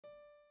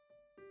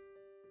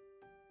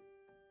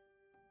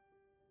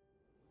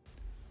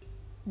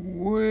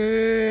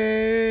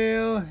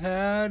Well,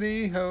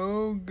 howdy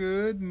ho,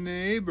 good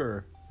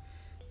neighbor.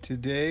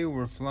 Today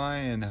we're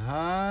flying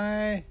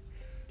high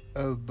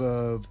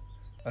above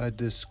a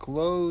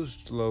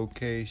disclosed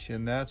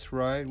location. That's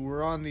right,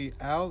 we're on the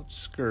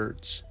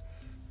outskirts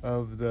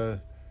of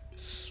the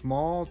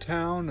small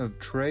town of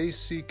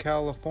Tracy,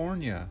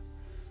 California.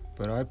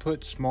 But I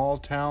put small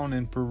town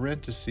in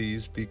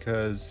parentheses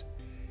because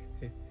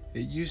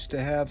it used to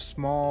have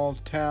small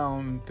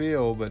town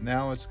feel, but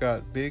now it's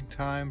got big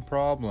time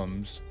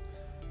problems.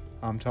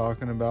 I'm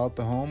talking about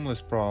the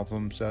homeless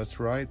problems. That's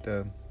right.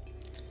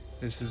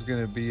 This is going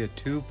to be a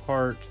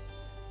two-part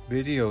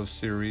video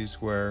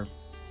series where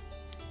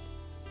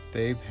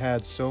they've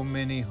had so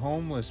many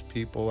homeless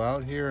people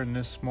out here in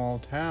this small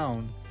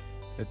town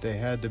that they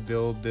had to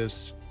build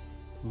this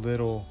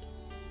little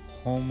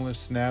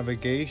homeless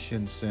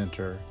navigation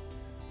center.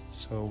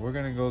 So we're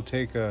going to go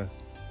take a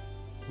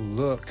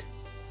look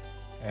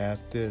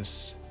at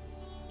this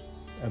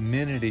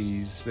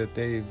amenities that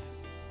they've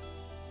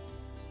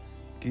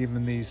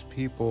given these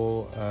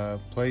people a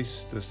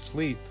place to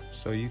sleep.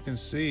 So you can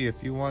see,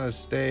 if you want to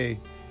stay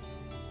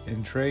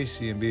in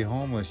Tracy and be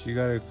homeless, you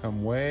got to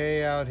come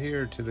way out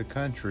here to the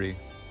country.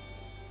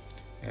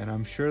 And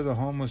I'm sure the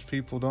homeless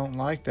people don't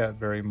like that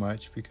very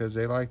much because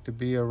they like to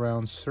be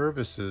around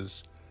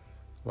services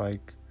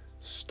like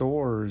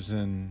stores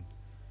and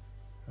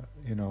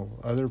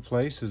other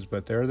places.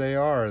 But there they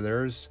are.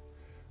 There's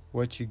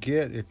what you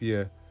get if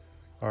you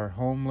are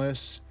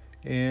homeless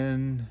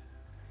in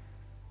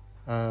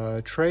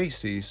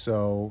Tracy.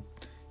 So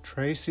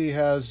Tracy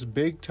has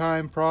big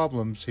time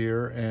problems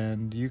here,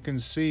 and you can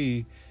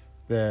see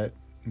that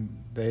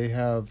they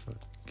have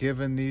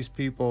given these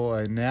people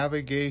a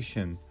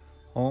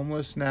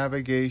homeless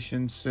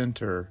navigation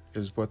center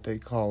is what they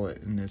call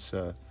it, and it's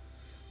a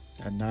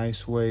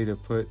nice way to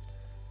put,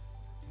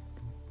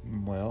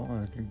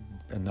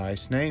 a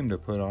nice name to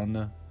put on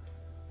the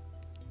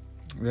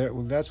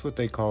that's what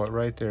they call it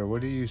right there.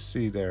 What do you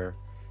see there?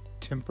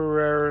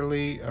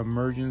 Temporarily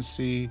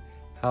Emergency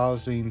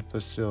Housing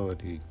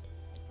Facility.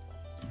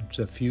 It's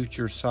a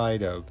future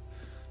site of.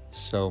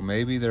 So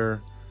maybe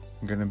they're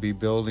going to be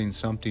building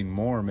something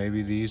more.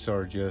 Maybe these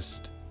are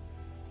just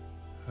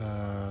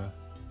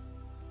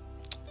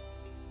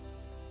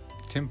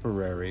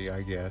temporary,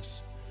 I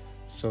guess.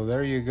 So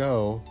there you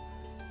go.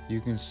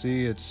 You can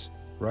see it's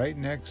right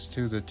next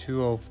to the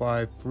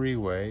 205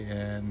 freeway,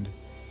 and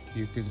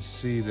you can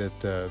see that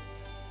the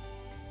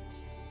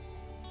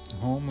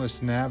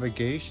Homeless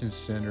Navigation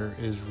Center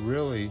is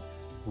really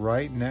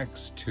right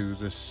next to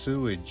the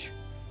sewage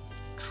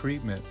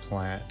treatment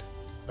plant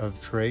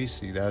of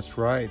Tracy. That's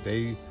right.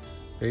 They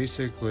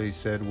basically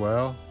said,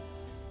 well,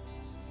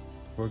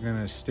 we're going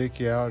to stick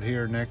you out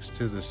here next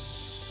to the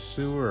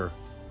sewer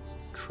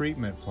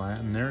treatment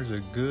plant. And there's a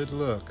good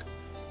look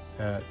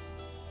at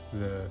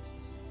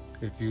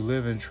if you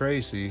live in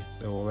Tracy,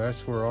 well,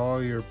 that's where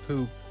all your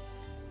poop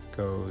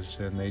goes,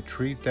 and they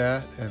treat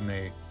that and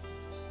they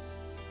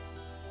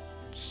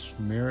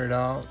smear it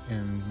out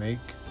and make,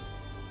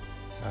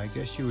 I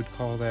guess you would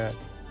call that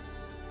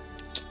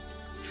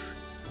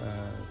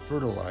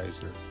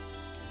fertilizer.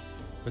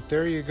 But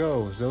there you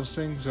go. Those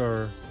things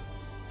are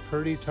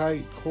pretty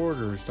tight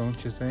quarters,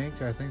 don't you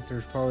think? I think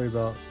there's probably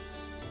about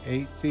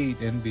 8 feet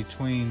in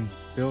between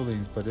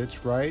buildings, but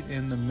it's right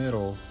in the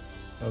middle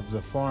of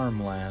the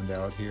farmland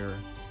out here.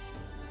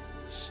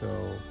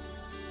 So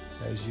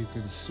as you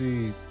can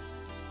see,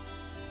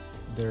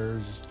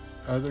 there's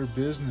other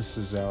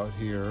businesses out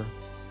here,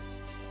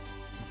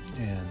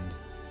 and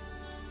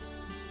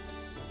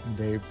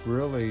they've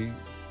really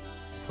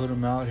put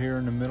them out here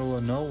in the middle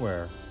of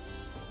nowhere.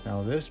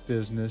 Now this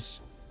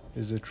business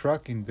is a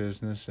trucking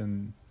business,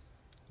 and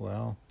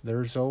well,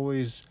 there's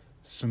always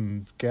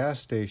some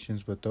gas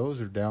stations, but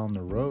those are down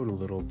the road a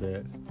little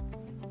bit.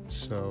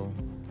 So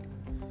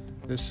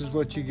this is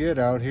what you get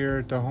out here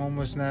at the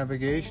Homeless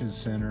Navigation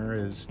Center,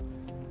 is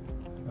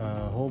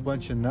a whole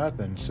bunch of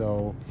nothing.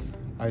 So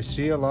I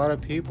see a lot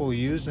of people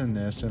using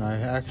this, and I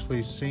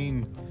actually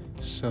seen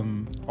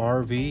some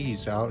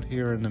RVs out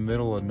here in the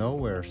middle of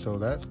nowhere. So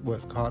that's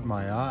what caught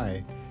my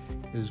eye,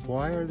 is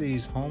why are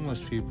these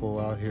homeless people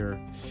out here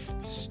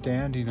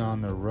standing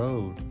on the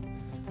road?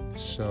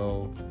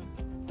 So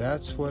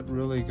that's what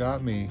really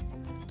got me.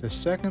 The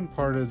second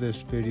part of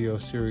this video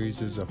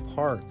series is a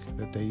park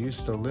that they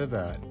used to live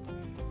at,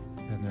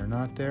 and they're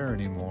not there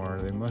anymore.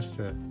 They must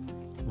have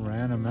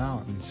ran them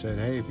out and said,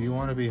 hey, if you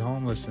want to be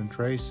homeless in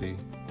Tracy,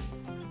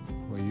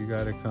 well, you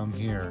got to come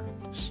here.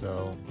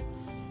 So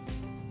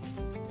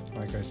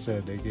like I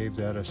said, they gave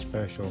that a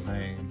special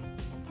name.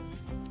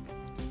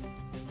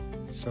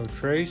 So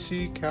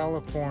Tracy,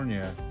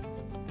 California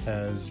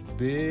has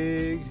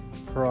big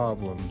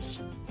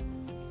problems,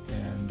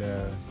 and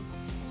the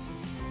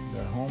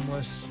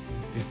homeless,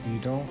 if you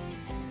don't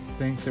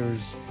think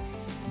there's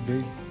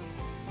big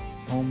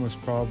homeless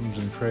problems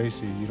in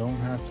Tracy, you don't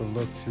have to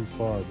look too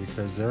far,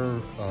 because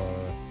they're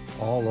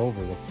all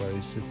over the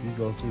place if you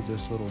go through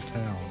this little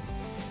town.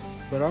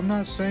 But I'm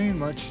not saying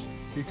much,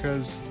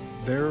 because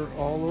they're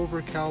all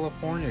over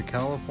California.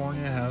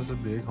 California has a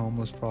big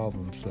homeless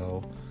problem,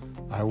 so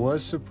I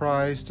was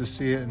surprised to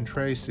see it in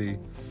Tracy,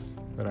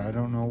 but I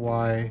don't know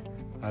why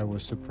I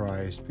was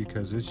surprised,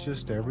 because it's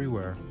just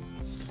everywhere.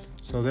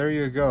 So there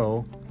you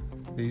go.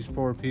 These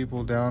poor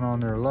people down on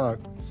their luck.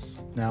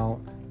 Now,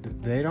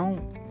 they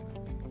don't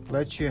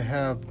let you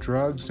have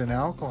drugs and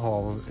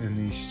alcohol in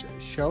these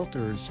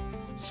shelters,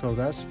 so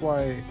that's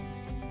why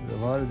a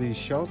lot of these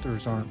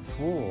shelters aren't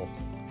full,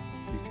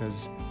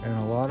 and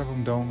a lot of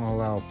them don't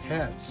allow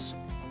pets.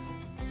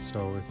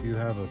 So if you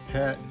have a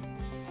pet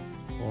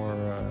or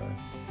a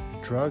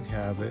drug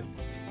habit,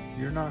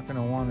 you're not going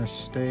to want to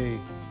stay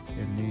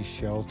in these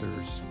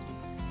shelters.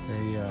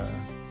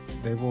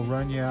 They will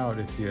run you out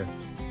if you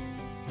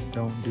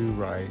don't do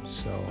right.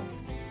 So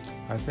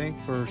I think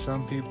for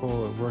some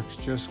people it works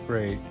just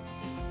great,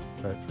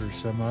 but for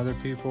some other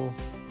people,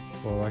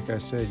 well, like I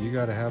said, you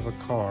got to have a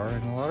car,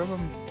 and a lot of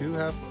them do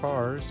have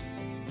cars,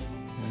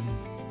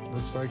 and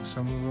looks like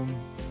some of them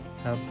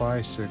have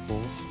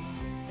bicycles.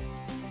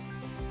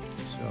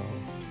 So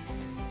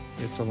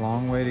it's a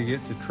long way to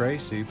get to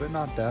Tracy, but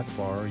not that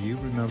far. You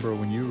remember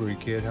when you were a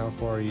kid how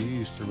far you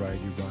used to ride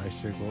your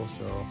bicycle,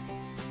 so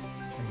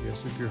I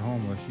guess if you're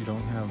homeless you don't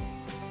have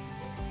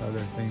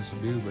other things to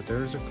do. But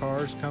there's the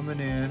cars coming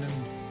in and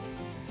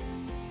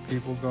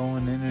people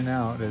going in and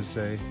out as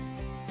they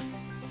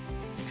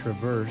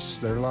traverse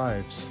their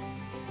lives.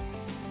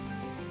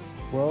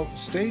 Well,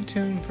 stay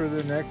tuned for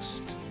the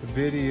next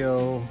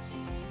video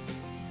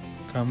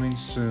coming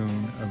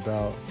soon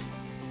about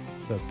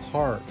the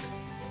park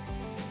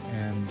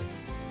and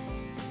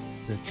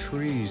the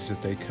trees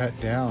that they cut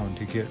down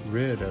to get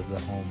rid of the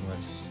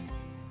homeless.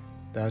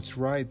 That's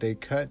right, they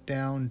cut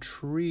down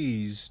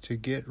trees to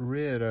get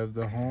rid of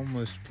the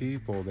homeless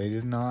people. They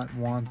did not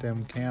want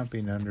them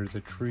camping under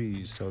the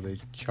trees, so they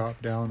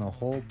chopped down a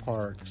whole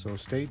park. So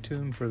stay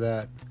tuned for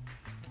that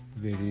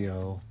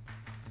video,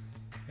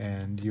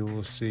 and you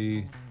will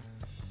see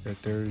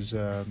that there's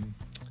a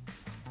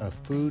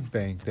food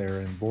bank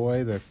there, and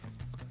boy, the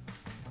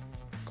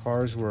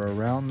cars were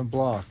around the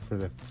block for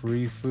the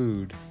free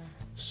food.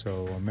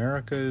 So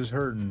America is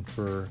hurting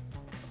for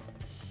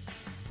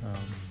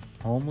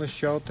homeless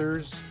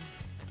shelters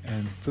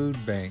and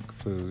food bank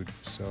food.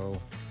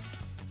 So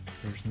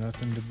there's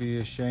nothing to be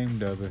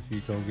ashamed of if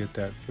you go get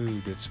that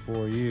food. It's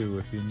for you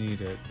if you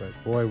need it. But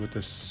boy, with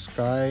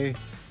the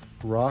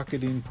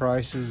rocketing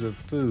prices of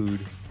food,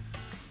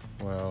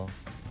 well,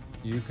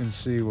 you can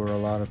see where a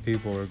lot of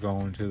people are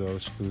going to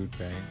those food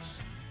banks.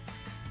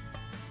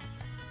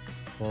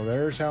 Well,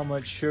 there's how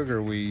much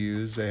sugar we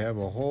use. They have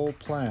a whole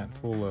plant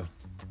full of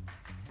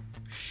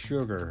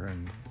sugar,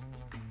 and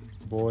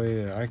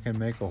boy, I can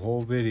make a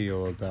whole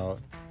video about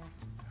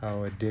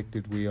how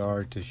addicted we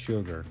are to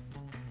sugar.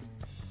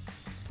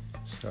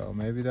 So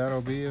maybe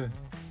that'll be a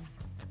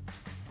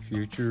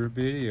future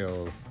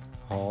video of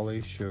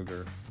Holly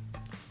Sugar,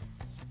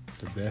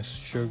 the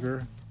best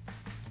sugar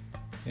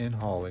in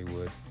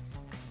Hollywood.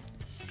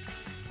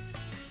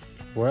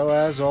 Well,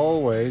 as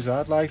always,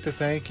 I'd like to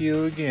thank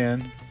you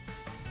again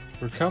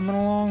for coming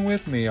along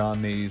with me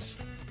on these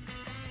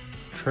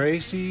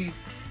Tracy,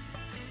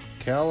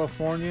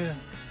 California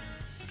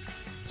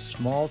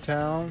small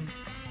town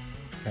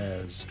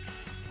has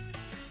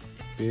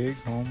big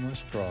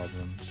homeless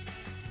problems.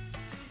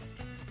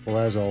 Well,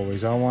 as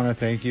always, I want to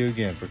thank you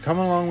again for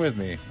coming along with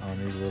me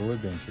on these little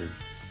adventures.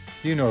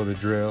 You know the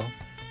drill.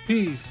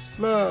 Peace,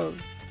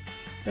 love,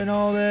 and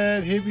all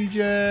that hippie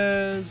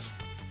jazz.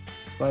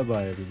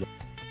 Bye-bye, everybody.